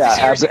 Oh, that was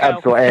years ago.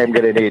 Absolutely. I am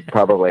going to need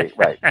probably,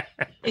 right.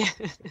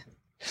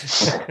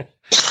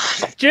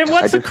 Jim,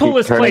 what's the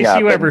coolest place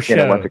you ever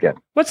showed? Once again.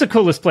 What's the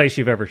coolest place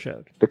you've ever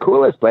showed? The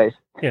coolest place?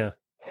 Yeah.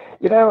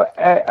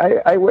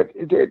 I would,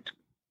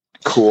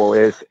 cool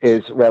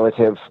is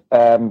relative.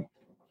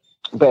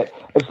 But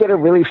it's been a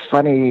really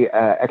funny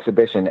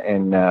exhibition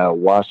in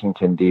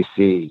Washington,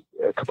 D.C.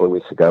 a couple of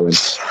weeks ago.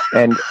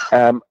 And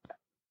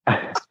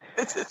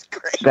this is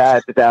great.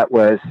 That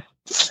was,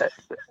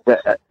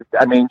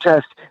 I mean,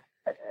 just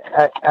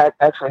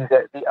actually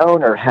the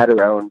owner had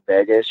her own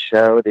Vegas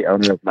show, the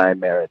owner of My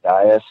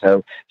Meridaya.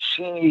 So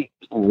she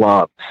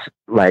loves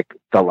like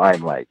the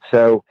limelight.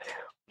 So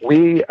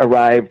we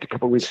arrived a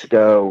couple of weeks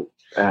ago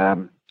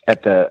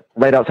at the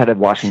right outside of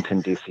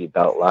Washington D.C.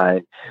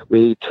 Beltline.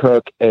 We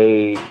took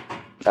a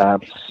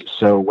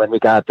so when we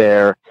got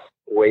there,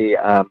 we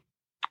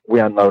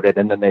unloaded,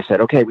 and then they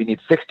said, okay, we need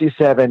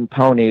 67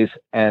 ponies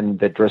and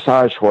the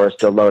dressage horse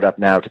to load up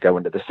now to go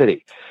into the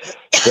city.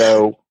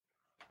 So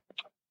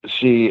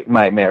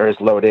my mare is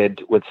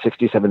loaded with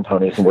 67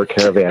 ponies, and we're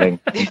caravanning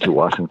into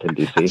Washington,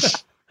 D.C.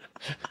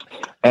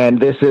 And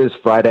this is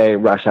Friday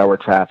rush hour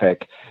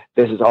traffic.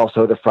 This is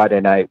also the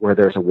Friday night where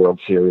there's a World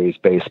Series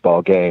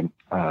baseball game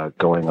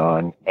going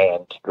on,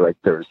 and like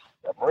there's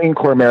a Marine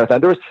Corps marathon.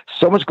 There was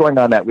so much going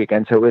on that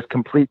weekend, so it was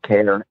complete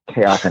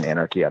chaos and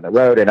anarchy on the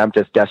road, and I'm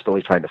just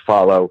desperately trying to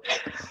follow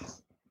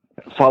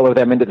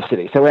them into the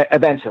city. So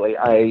eventually,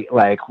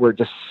 we're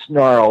just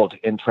snarled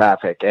in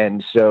traffic,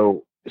 and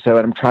so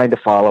I'm trying to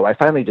follow. I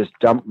finally just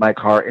dumped my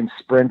car and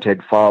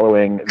sprinted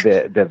following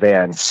the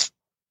van,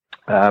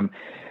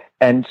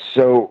 and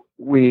so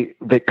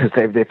because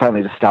they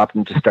finally just stopped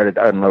and just started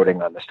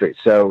unloading on the street.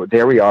 So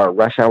there we are,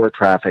 rush hour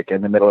traffic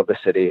in the middle of the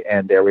city,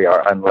 and there we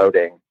are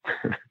unloading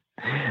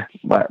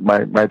my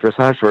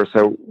dressage horse.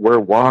 So we're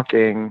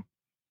walking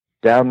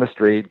down the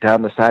street,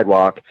 down the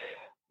sidewalk.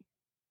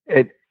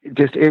 It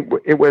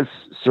was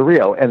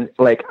surreal, and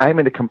like I'm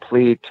in a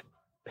complete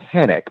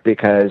panic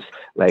because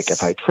like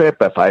if I trip,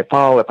 if I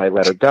fall, if I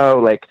let her go,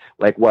 like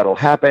what'll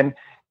happen?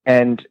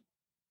 And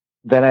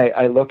then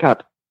I look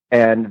up,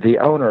 and the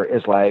owner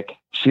is like,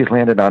 she's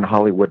landed on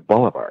Hollywood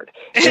Boulevard.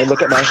 And I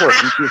look at my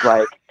horse, and she's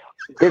like,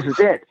 this is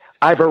it.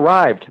 I've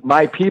arrived.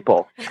 My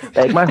people.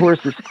 Like, my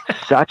horse is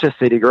such a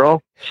city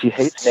girl. She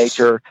hates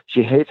nature.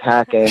 She hates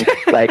hacking.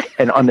 Like,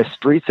 and on the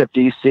streets of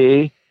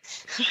D.C.,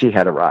 she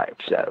had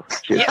arrived. So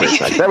she was pretty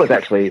excited. That was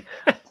actually,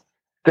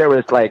 there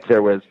was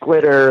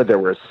glitter, there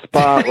were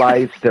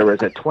spotlights, there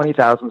was a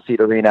 20,000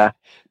 seat arena.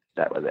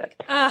 That was it.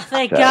 Oh,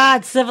 thank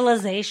God,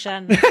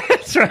 civilization.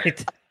 That's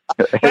right.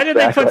 Why did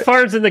they put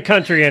farms in the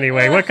country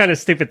anyway? What kind of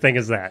stupid thing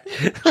is that?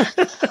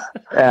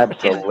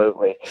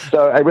 Absolutely.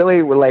 So I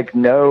really would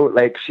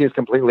she is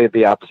completely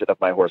the opposite of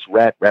my horse,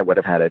 Rhett. Rhett would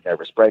have had a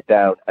nervous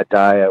breakdown.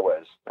 Adaya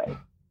was like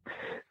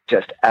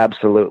just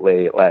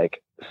absolutely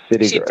like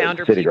city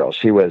girl.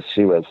 She was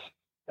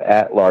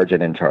at large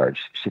and in charge.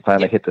 She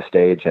finally hit the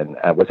stage and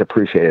was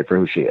appreciated for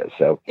who she is.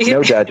 So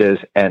no judges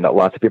and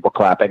lots of people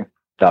clapping.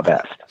 The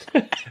best.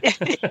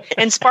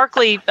 And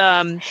sparkly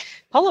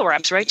polo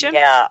wraps, right, Jim?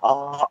 Yeah,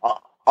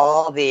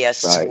 all the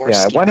right.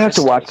 Yeah, one has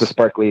to watch the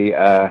sparkly.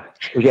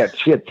 She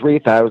had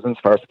 3,000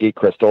 Swarovski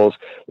crystals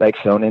like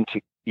sewn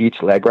into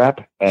each leg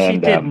wrap, and she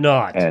did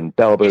not. And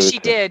bell boots. She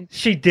did.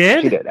 She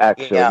did. She did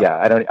actually. Yeah.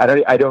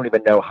 I don't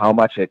even know how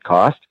much it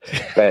cost,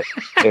 but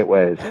it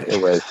was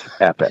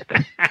epic.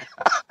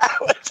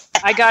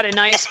 I got a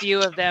nice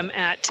view of them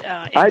at.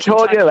 I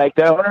told you, like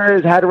the owner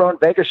has had her own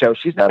Vegas show.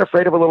 She's not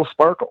afraid of a little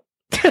sparkle.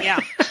 Yeah.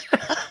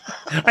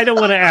 I don't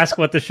want to ask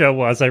what the show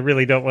was. I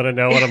really don't want to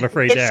know what I'm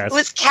afraid to ask. It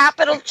was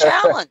Capital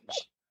Challenge.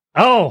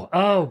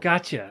 Oh,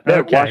 gotcha. Yeah,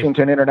 Okay.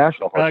 Washington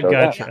International.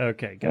 Gotcha. Yeah.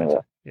 Okay,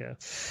 gotcha. Yeah.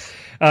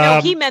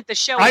 No, he meant the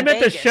show. I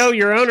meant the show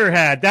your owner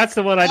had. That's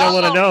the one I don't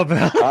want to know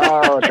about.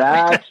 Oh,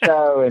 that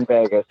show in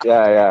Vegas.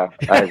 Yeah.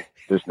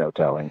 There's no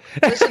telling.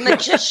 It was a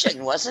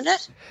magician, wasn't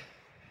it?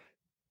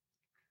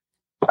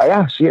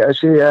 Yeah, she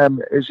was an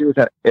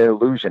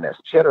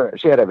illusionist. She had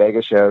a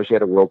Vegas show. She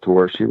had a world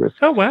tour. She was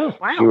She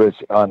was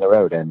on the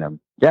road, and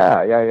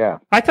yeah.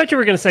 I thought you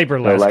were going to say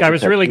burlesque. I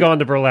was really going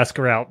the burlesque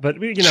route, but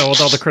with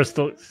all the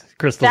crystals.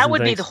 That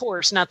would be the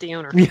horse, not the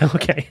owner. Yeah.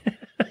 Okay.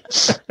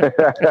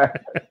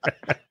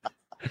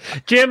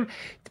 Jim,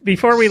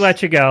 before we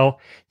let you go,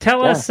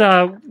 tell us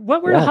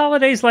what were the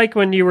holidays like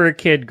when you were a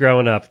kid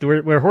growing up?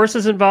 Were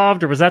horses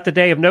involved, or was that the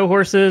day of no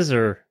horses,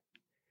 or?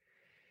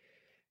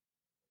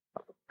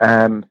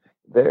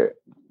 There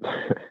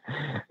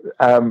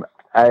was.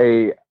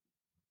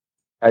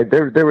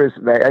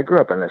 I grew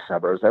up in the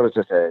suburbs. I was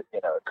just a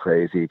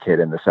crazy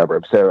kid in the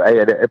suburbs. So I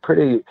had a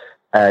pretty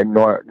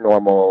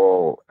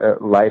normal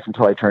life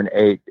until I turned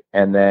 8,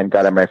 and then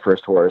got on my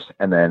first horse,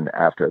 and then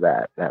after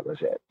that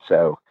was it.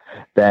 So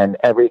then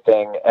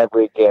everything,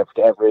 every gift,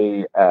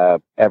 every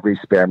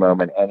spare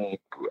moment,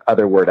 any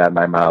other word out of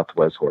my mouth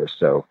was horse.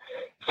 So,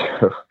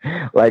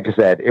 like I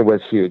said, it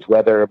was huge.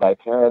 Whether my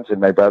parents and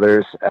my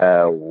brothers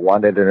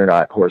wanted it or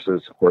not,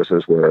 horses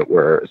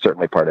were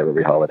certainly part of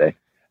every holiday.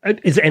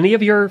 Is any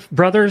of your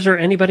brothers or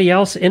anybody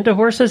else into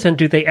horses, and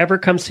do they ever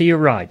come see you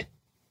ride?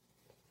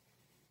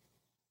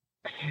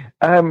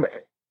 No.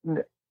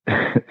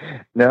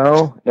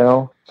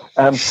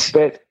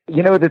 But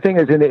the thing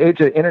is, in the age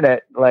of the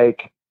internet,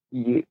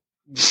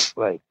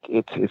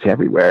 it's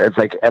everywhere. It's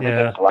like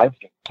everything's live.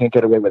 You can't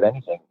get away with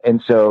anything.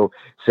 And so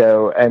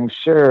I'm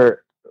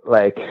sure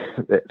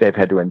they've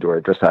had to endure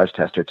a dressage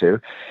test or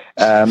two.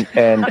 And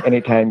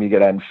anytime you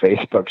get on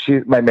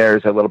Facebook, my mare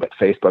is a little bit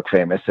Facebook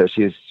famous, so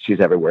she's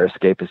everywhere.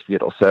 Escape is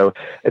futile. So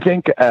I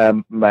think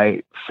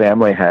my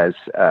family has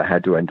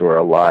had to endure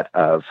a lot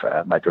of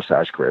my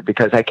dressage career,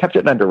 because I kept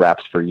it under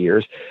wraps for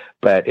years,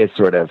 but it's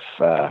sort of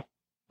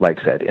like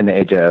I said, in the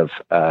age of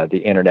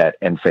the internet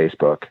and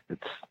Facebook,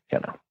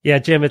 Yeah,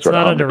 Jim, it's sort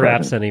of not under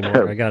wraps omnipresent.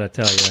 anymore. I got to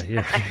tell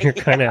you, you're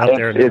kind of out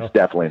there now. It's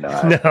definitely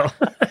not. No,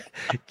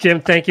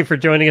 Jim, thank you for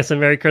joining us,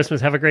 and Merry Christmas.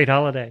 Have a great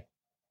holiday.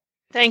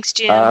 Thanks,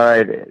 Jim. All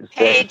right.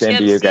 Hey, Same Jim, to you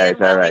see you in guys.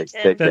 All right.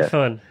 Wilmington. Take Been care.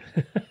 fun.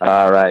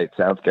 All right.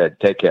 Sounds good.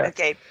 Take care.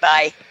 Okay,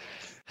 bye.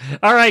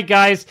 All right,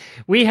 guys,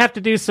 we have to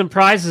do some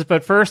prizes,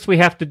 but first we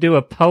have to do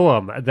a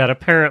poem that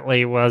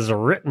apparently was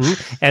written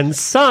and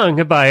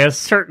sung by a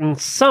certain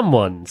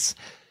someone's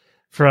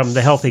from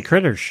the Healthy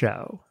Critters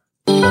Show.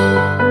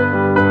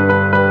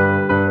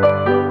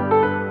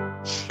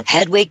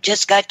 Hedwig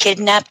just got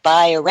kidnapped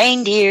by a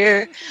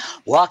reindeer,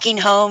 walking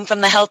home from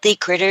the Healthy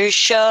Critters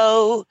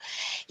Show.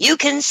 You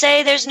can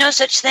say there's no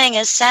such thing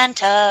as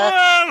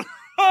Santa,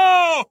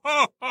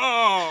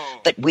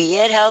 but we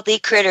at Healthy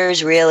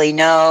Critters really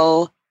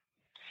know.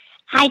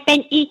 I've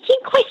been eating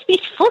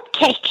Christmas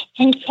fruitcake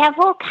and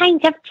several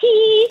kinds of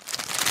tea.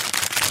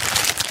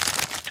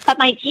 But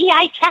my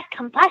GI tract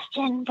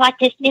combustion brought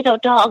this little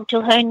dog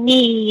to her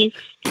knees.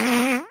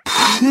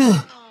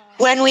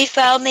 When we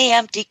found the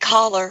empty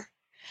collar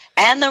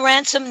and the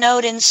ransom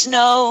note in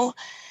snow,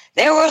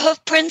 there were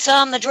hoof prints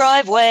on the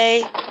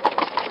driveway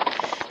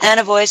and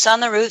a voice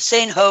on the roof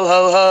saying, ho,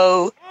 ho,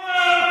 ho.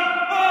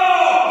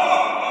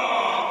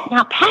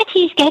 Now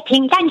Patty's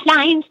getting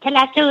landlines to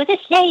lasso the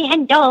sleigh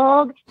and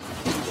dog.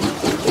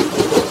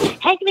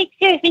 Hedwig's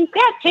servant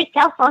grabs her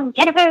cell phone.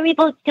 Jennifer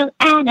reboots to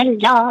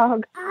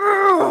analog.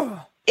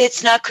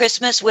 It's not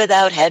Christmas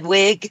without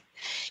Hedwig.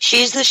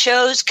 She's the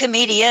show's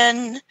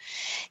comedian.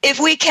 If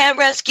we can't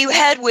rescue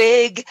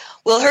Hedwig,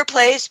 will her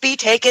place be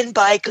taken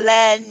by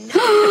Glenn?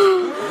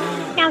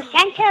 Now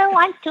Santa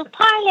wants to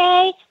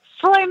parlay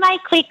for my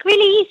quick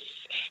release.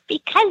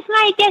 Because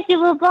my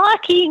decibel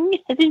barking,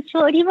 then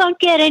Shorty won't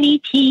get any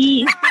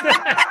teeth.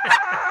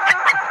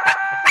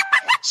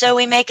 So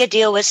we make a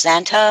deal with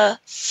Santa,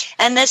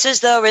 and this is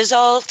the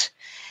result.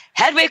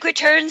 Hedwig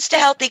returns to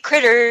Healthy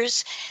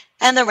Critters,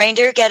 and the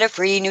reindeer get a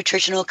free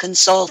nutritional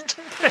consult.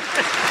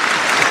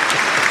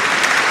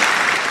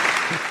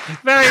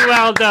 Very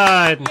well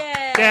done.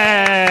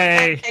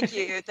 Yay.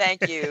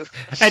 Thank you.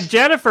 And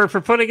Jennifer for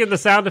putting in the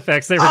sound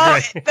effects. They were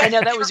great. I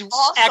know, that was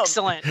awesome.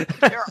 excellent.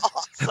 They're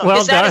awesome.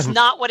 Well That is done.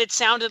 not what it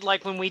sounded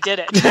like when we did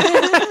it.